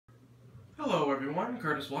Hello everyone,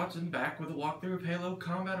 Curtis Watson back with a walkthrough of Halo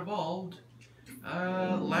Combat Evolved.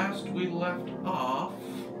 Last we left off,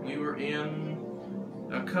 we were in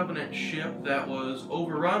a Covenant ship that was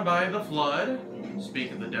overrun by the Flood,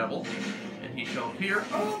 speak of the devil, and he shall appear.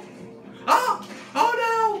 Oh! Oh!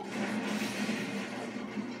 Oh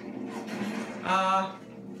no!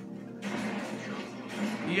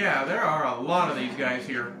 Yeah, there are a lot of these guys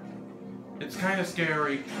here. It's kind of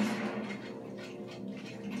scary.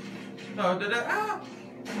 Oh,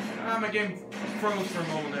 my game froze for a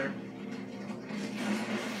moment there.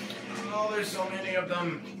 Oh, there's so many of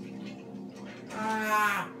them.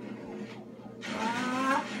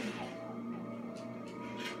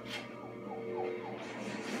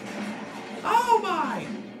 Oh my!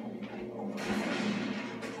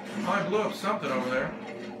 Oh, I blew up something over there.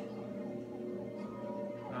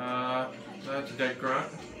 That's a dead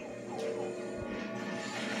grunt.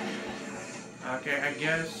 Okay, I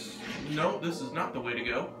guess... No, this is not the way to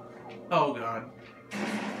go. Oh god.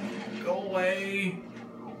 Go away.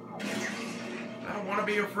 I don't want to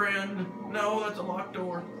be your friend. No, that's a locked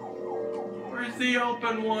door. Where's the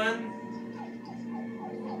open one?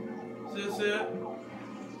 Is this it?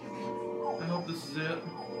 I hope this is it.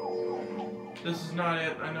 This is not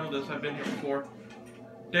it. I know this. I've been here before.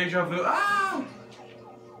 Deja vu. Ah!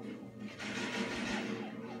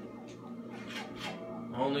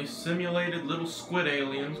 Only simulated little squid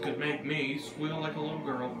aliens could make me squeal like a little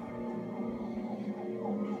girl.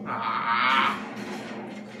 Ah!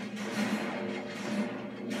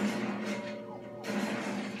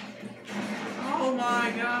 Oh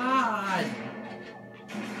my god!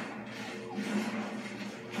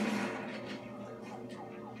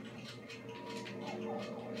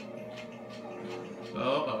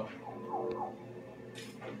 Uh-oh.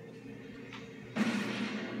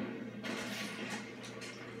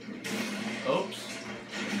 Oops.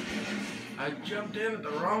 I jumped in at the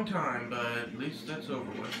wrong time, but at least that's over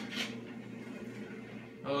with.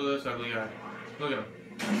 Oh, this ugly guy. Look at him.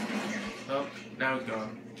 Oh, now he's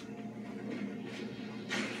gone.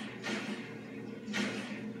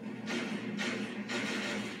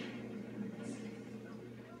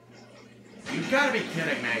 You gotta be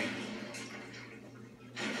kidding me.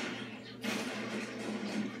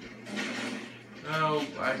 Oh,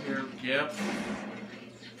 I hear, yep.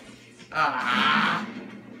 Ah!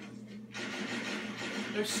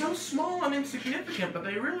 They're so small and insignificant, but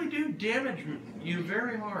they really do damage you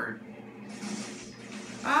very hard.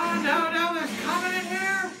 Ah, no, there's Covenant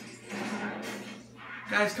here!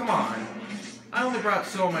 Guys, come on. I only brought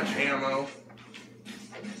so much ammo.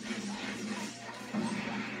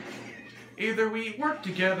 Either we work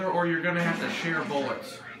together, or you're gonna have to share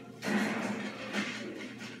bullets.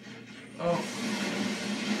 Oh.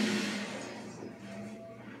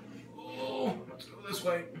 This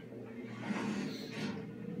way.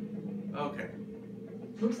 Okay.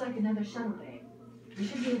 Looks like another shuttle bay. We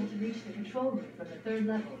should be able to reach the control room from the 3rd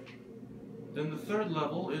level. Then the 3rd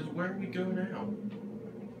level is where we go now.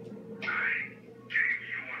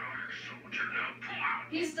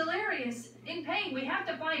 He's delirious. In pain. We have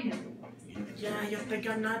to find him. Yeah, you think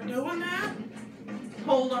I'm not doing that?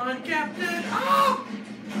 Hold on, Captain. Oh!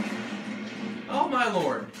 Oh, my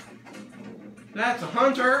lord. That's a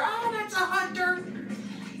hunter. Oh, that's a hunter.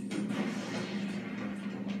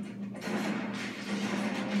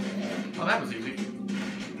 Oh, that was easy.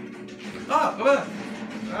 Oh,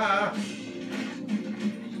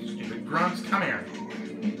 stupid grunts, come here.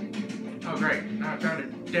 Oh, great. Now I found a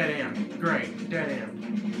dead end. Great, dead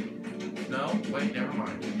end. No, wait, never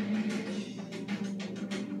mind.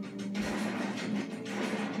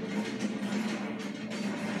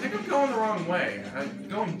 I think I'm going the wrong way. I'm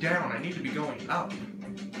going down. I need to be going up.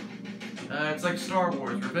 It's like Star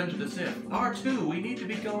Wars, Revenge of the Sith. R2, we need to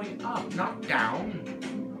be going up, not down.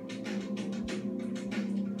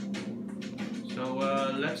 So,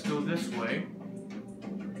 let's go this way.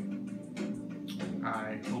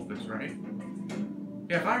 I hope it's right.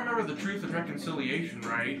 Yeah, if I remember the Truth and Reconciliation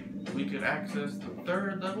right, we could access the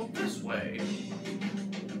 3rd level this way.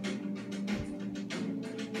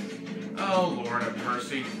 Oh, Lord have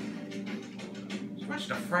mercy. Switch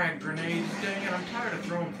to frag grenades, dang it, I'm tired of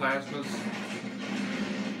throwing plasmas.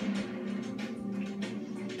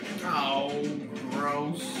 Oh,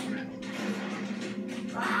 gross.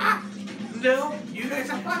 Ah! No, you guys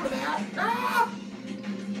have fun with that. Ah!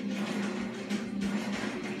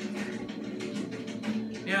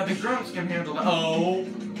 Yeah, the grunts can handle it. Oh!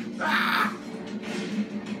 Ah!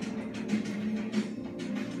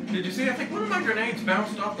 Did you see? I think one of my grenades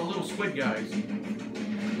bounced off the little squid guys.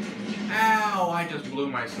 Ow, I just blew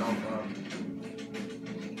myself up.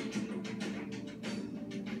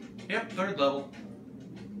 Yep, third level.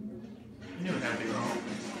 I knew it had to be wrong.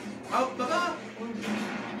 Oh, bye-bye!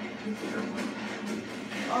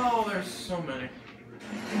 Oh, there's so many.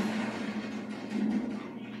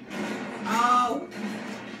 Ow!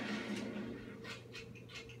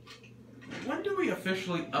 When do we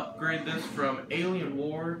officially upgrade this from Alien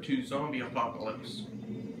War to Zombie Apocalypse?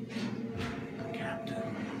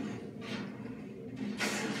 Captain.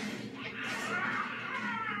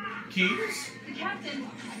 Keys? The captain,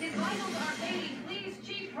 his vitals aren't fading. Please,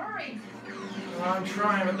 Chief, hurry. I'm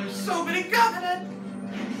trying, but there's so many Covenant!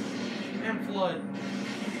 And Flood.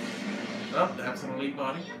 Oh, that's an elite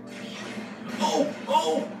body. Oh!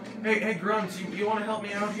 Oh! Hey, Grunts, you want to help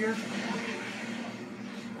me out here?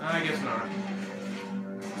 I guess not.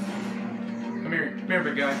 Come here,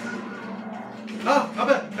 big guy. Oh, I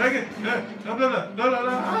bet, I get,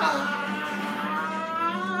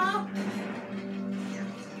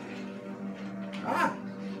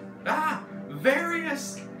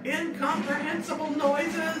 various incomprehensible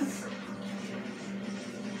noises.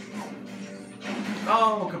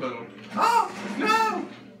 Oh, kaboom. Oh, no!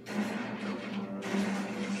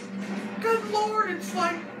 Good Lord, it's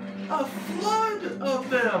like a flood of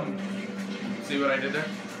them. See what I did there?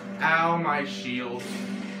 Ow, my shield.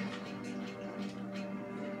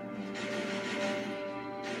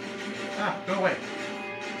 Ah, go away.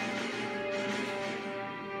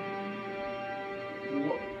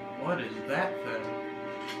 What is that thing?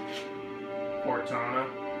 Cortana.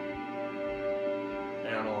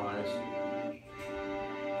 Analyze.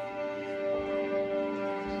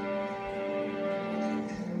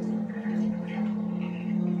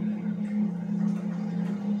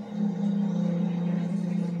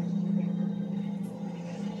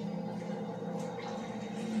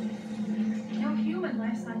 No human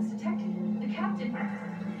life signs detected. The captain,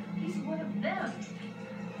 he's one of them.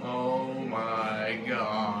 Oh my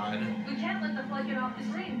God. We can't let the flood get off his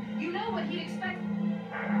ring. You know what he'd expect.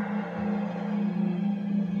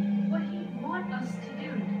 What he'd want us to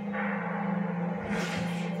do.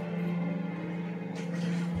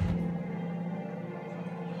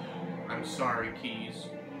 I'm sorry, Keys.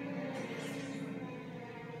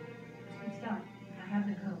 It's done. I have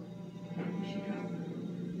the code. We should go.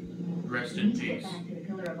 Rest We in need to get peace. back to the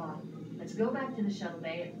Pillar of Autumn. Let's go back to the shuttle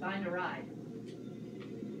bay and find a ride.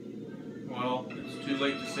 Well, it's too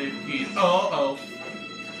late to save Keys. Oh.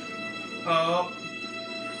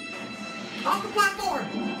 Off the platform!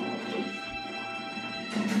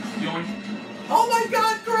 Yoink. Oh my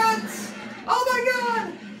God, Grunts! Oh my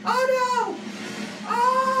God! Oh no!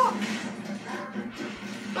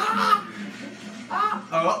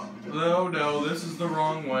 Oh, no, this is the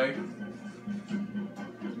wrong way.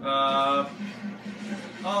 Oh,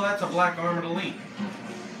 that's a black armored elite.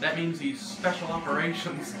 That means he's special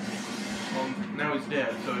operations. Well, now he's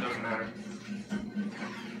dead, so it doesn't matter.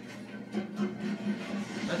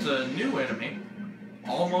 That's a new enemy.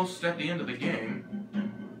 Almost at the end of the game.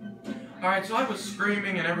 Alright, so I was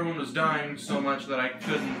screaming and everyone was dying so much that I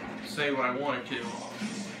couldn't say what I wanted to.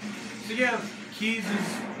 So yeah, Keys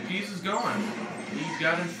is gone. He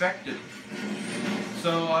got infected.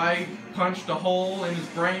 So I punched a hole in his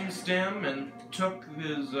brain stem and took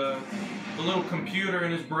his the little computer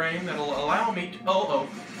in his brain that'll allow me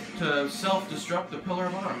to self-destruct the Pillar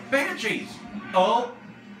of Autumn. Banshees! Oh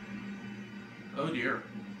dear.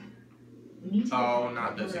 We need to Oh,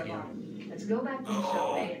 not this again. Let's go back to the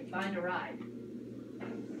shuttle bay and find a ride.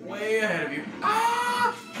 Way ahead of you.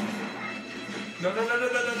 Ah! No.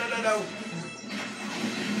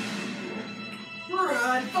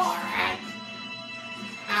 Run for it!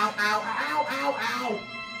 Ow.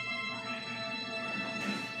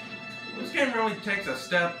 This game really takes a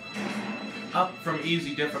step up from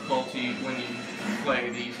easy difficulty when you play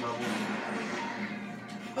these levels.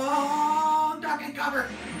 Oh, duck and cover!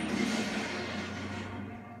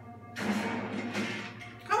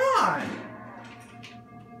 Come on!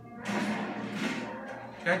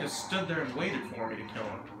 Guy just stood there and waited for me to kill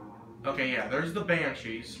him. Okay, yeah, there's the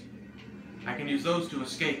Banshees. I can use those to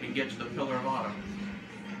escape and get to the Pillar of Autumn.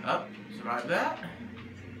 Up, survive that.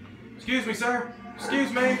 Excuse me, sir.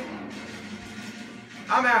 Excuse me.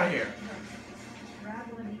 I'm out of here.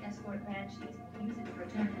 Grab one of the escort banshees and use it to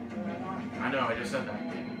return to the Pillar of Autumn. I know, I just said that.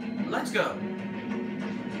 Let's go.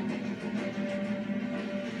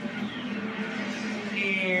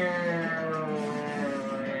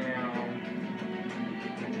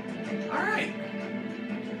 Alright.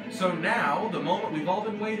 So now, the moment we've all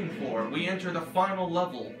been waiting for, we enter the final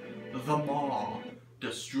level, the Maw.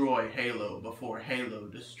 Destroy Halo before Halo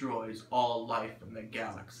destroys all life in the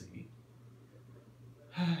galaxy.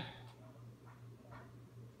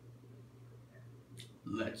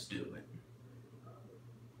 Let's do it.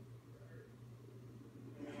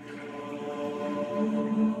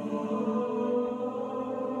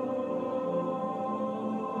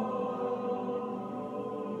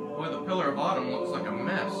 Boy, the Pillar of Autumn looks like a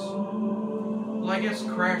mess. Well, I guess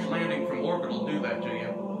crash landing from orbit will do that to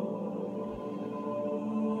you.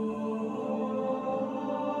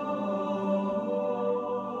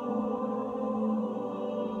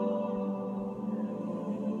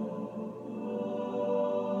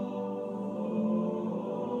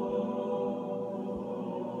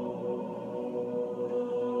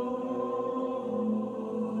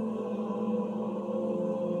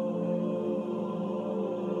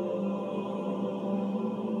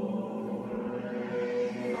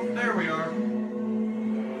 There we are.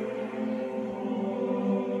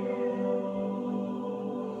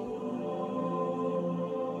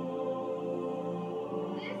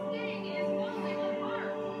 This thing is falling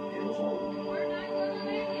apart. We're not gonna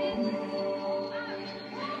make it.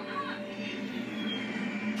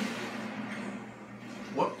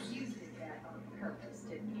 Whoops. You did that on purpose,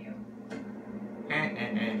 didn't you?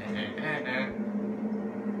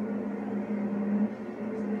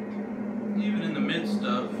 Even in the midst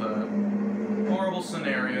of a horrible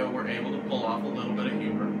scenario, we're able to pull off a little bit of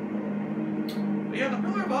humor. But yeah, the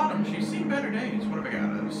Pillar of Autumn, she's seen better days. What have I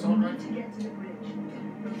got? A We soul need right? to get to the bridge.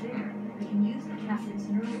 From there, we can use the captain's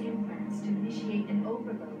neural implants to initiate an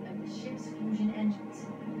overload of the ship's fusion engines.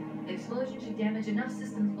 The explosion should damage enough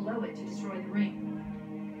systems below it to destroy the ring.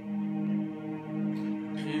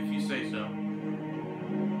 If you say so.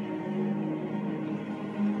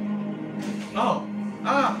 Oh!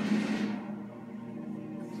 Ah!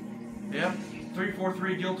 Yep,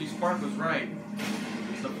 343 Guilty Spark was right.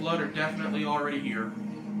 The Flood are definitely already here.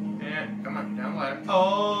 And come on, down the ladder.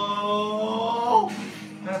 Oh!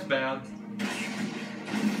 That's bad.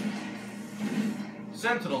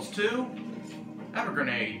 Sentinels 2. Have a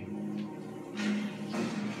grenade.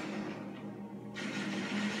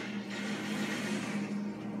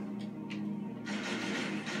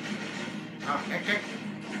 Ah, okay.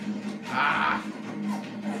 Ah!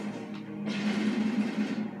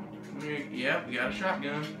 Yep, we got a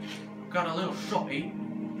shotgun. Got a little shotty.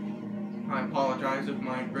 I apologize if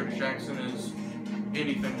my British accent is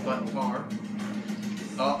anything but par.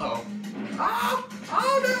 Uh-oh. Oh!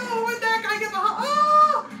 Oh no! Where'd that guy get the...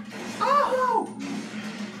 Oh! Oh!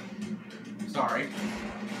 Sorry.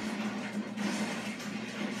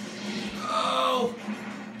 Oh!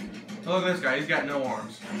 Look at this guy. He's got no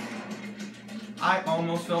arms. I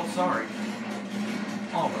almost felt sorry.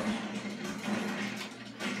 Almost.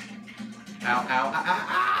 Ow, ow, ow, ow,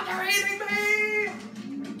 ow, they're eating me!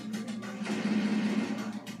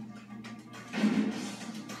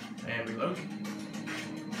 And reload.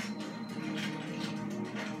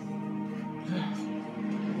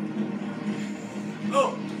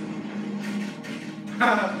 Oh!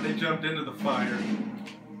 They jumped into the fire.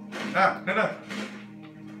 Ah, no, no.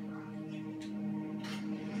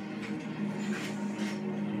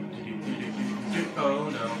 Oh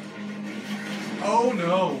no. Oh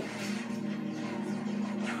no!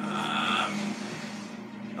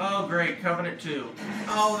 Oh great, Covenant 2.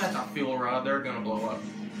 Oh, that's a fuel rod. They're gonna blow up.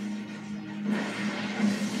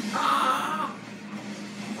 Ah!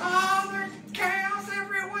 Oh, there's chaos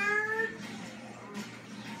everywhere!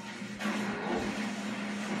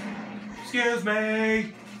 Excuse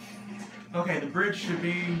me! Okay, the bridge should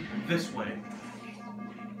be this way.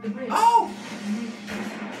 The bridge. Oh!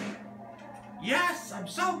 Yes, I'm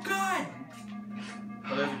so good!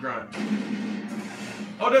 Oh, there's a grunt.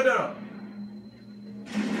 Oh, no, no, no!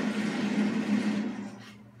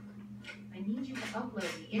 I need you to upload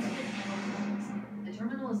the incident protocols. The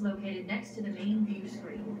terminal is located next to the main view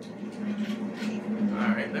screen.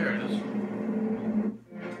 Alright, there it is.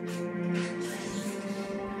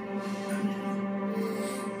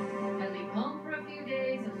 I leave home for a few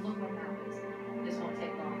days and look what happens. This won't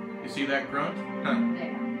take long. You see that grunt? Huh.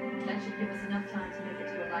 There. That should give us enough time to make it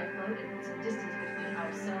to a lifeboat and put some distance between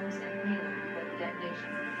ourselves and Halo before the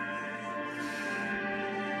detonation.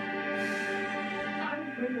 I'm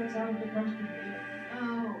afraid that's out of the question.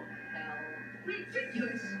 Oh, hell.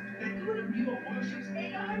 Ridiculous! They couldn't view a warship's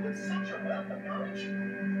AI with such a wealth of knowledge.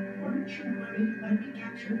 Weren't you worried might be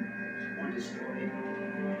captured or destroyed?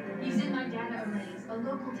 He's in my data arrays, a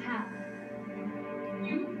local tab.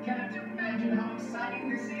 You can't imagine how exciting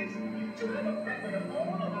this is to have a record of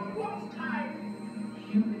all of the lost time.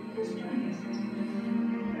 Human history is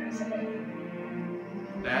fascinating.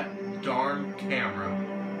 That darn camera.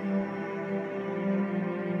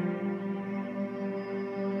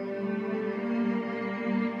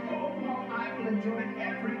 Oh, well, I will enjoy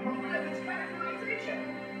every moment of its characterization.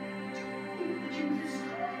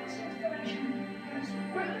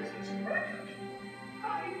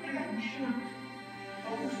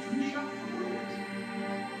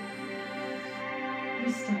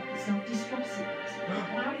 restart the self-destruct sequence.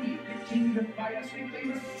 Why do you continue to fight us,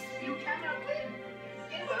 Reclaimer? You cannot win.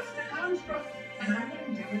 Give us the construct, and I will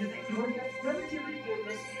endeavor to make your death relatively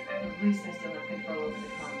painless. At least I still have control over the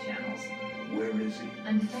comm channels. Where is he?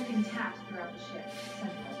 I'm detecting taps throughout the ship.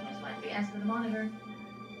 Sentinels, most likely. As for the monitor,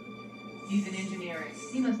 he's in engineering.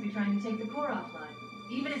 He must be trying to take the core offline.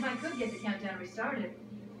 Even if I could get the countdown restarted,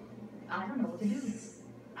 I don't know what to do.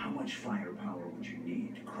 How much firepower would you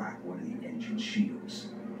need to crack one of the engine shields?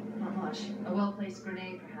 Not much. A well-placed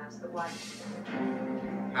grenade, perhaps, but why?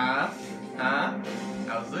 Huh?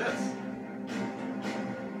 How's this?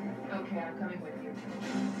 Okay, I'm coming with you.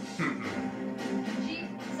 Chief,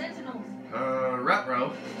 Sentinels!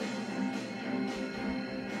 Retro.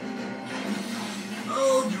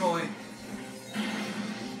 Oh, joy.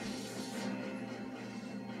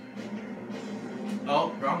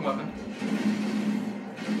 Oh, wrong weapon.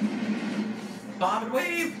 Bob and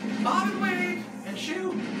wave! Bob and wave! And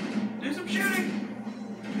shoot! Do some shooting!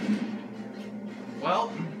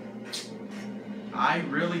 Well, I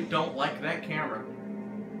really don't like that camera.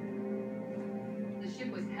 The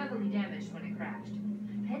ship was heavily damaged when it crashed.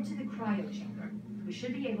 Head to the cryo chamber. We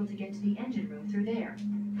should be able to get to the engine room through there.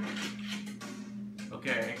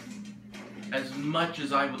 Okay. As much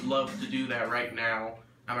as I would love to do that right now,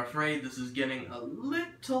 I'm afraid this is getting a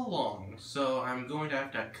little long, so I'm going to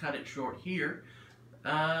have to cut it short here.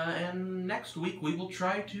 And next week we will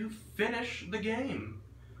try to finish the game.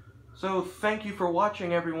 So thank you for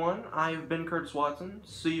watching, everyone. I have been Curtis Watson.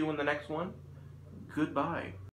 See you in the next one. Goodbye.